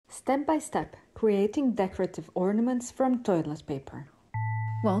Step by step, creating decorative ornaments from toilet paper.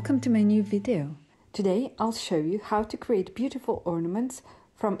 Welcome to my new video. Today I'll show you how to create beautiful ornaments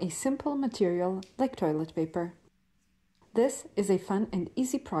from a simple material like toilet paper. This is a fun and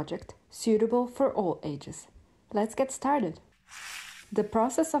easy project suitable for all ages. Let's get started. The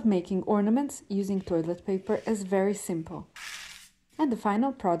process of making ornaments using toilet paper is very simple, and the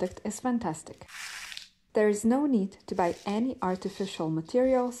final product is fantastic. There is no need to buy any artificial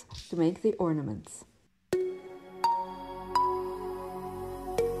materials to make the ornaments.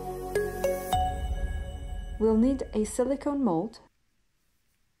 We'll need a silicone mold,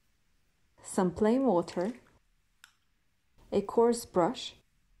 some plain water, a coarse brush,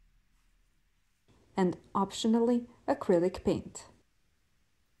 and optionally acrylic paint.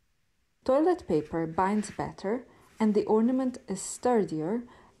 Toilet paper binds better and the ornament is sturdier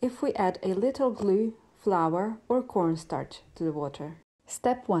if we add a little glue, flour or cornstarch to the water.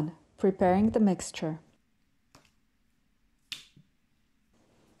 Step 1. Preparing the mixture.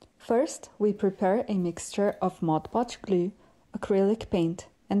 First, we prepare a mixture of Mod Podge glue, acrylic paint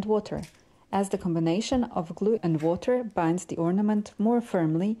and water, as the combination of glue and water binds the ornament more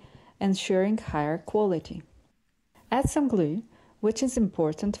firmly, ensuring higher quality. Add some glue, which is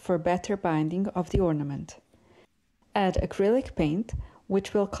important for better binding of the ornament. Add acrylic paint,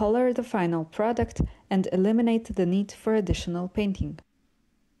 which will color the final product and eliminate the need for additional painting.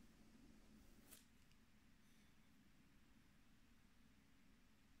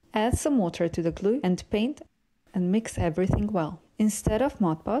 Add some water to the glue and paint and mix everything well. Instead of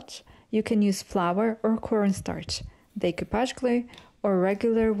Mod Podge, you can use flour or cornstarch, decoupage glue or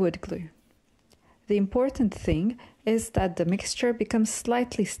regular wood glue. The important thing is that the mixture becomes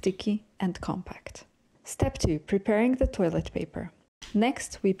slightly sticky and compact. Step 2. Preparing the toilet paper.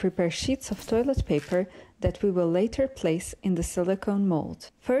 Next, we prepare sheets of toilet paper that we will later place in the silicone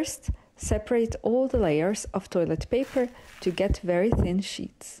mold. First, separate all the layers of toilet paper to get very thin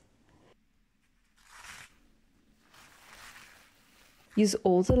sheets. Use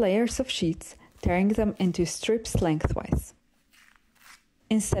all the layers of sheets, tearing them into strips lengthwise.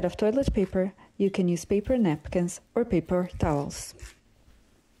 Instead of toilet paper, you can use paper napkins or paper towels.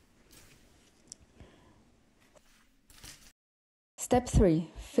 Step 3.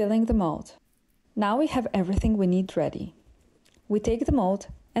 Filling the mold. Now we have everything we need ready. We take the mold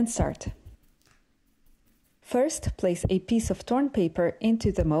and start. First, place a piece of torn paper into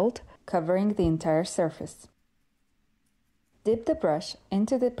the mold, covering the entire surface. Dip the brush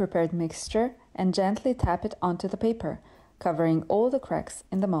into the prepared mixture and gently tap it onto the paper, covering all the cracks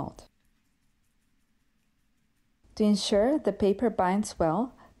in the mold. To ensure the paper binds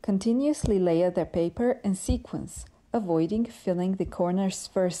well, continuously layer the paper in sequence, avoiding filling the corners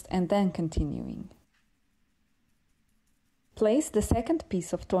first and then continuing. Place the second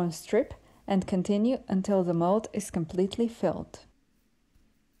piece of torn strip and continue until the mold is completely filled.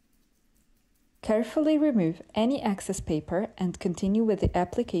 Carefully remove any excess paper and continue with the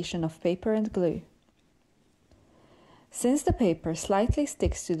application of paper and glue. Since the paper slightly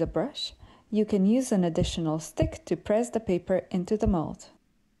sticks to the brush, you can use an additional stick to press the paper into the mold.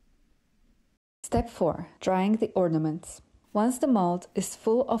 Step 4. Drying the ornaments. Once the mold is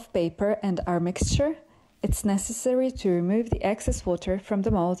full of paper and our mixture, it's necessary to remove the excess water from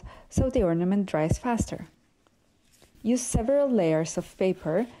the mold so the ornament dries faster. Use several layers of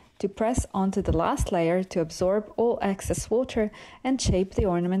paper to press onto the last layer to absorb all excess water and shape the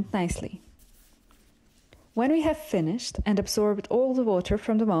ornament nicely. When we have finished and absorbed all the water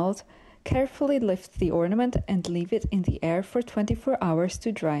from the mold, carefully lift the ornament and leave it in the air for 24 hours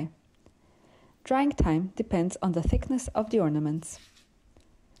to dry. Drying time depends on the thickness of the ornaments.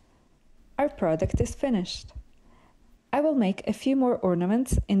 Our product is finished. I will make a few more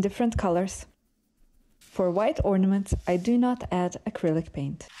ornaments in different colors. For white ornaments, I do not add acrylic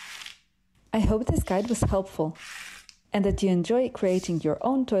paint. I hope this guide was helpful and that you enjoy creating your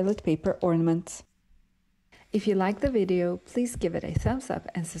own toilet paper ornaments. If you like the video, please give it a thumbs up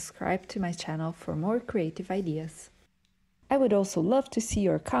and subscribe to my channel for more creative ideas. I would also love to see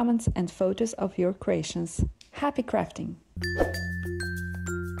your comments and photos of your creations. Happy crafting!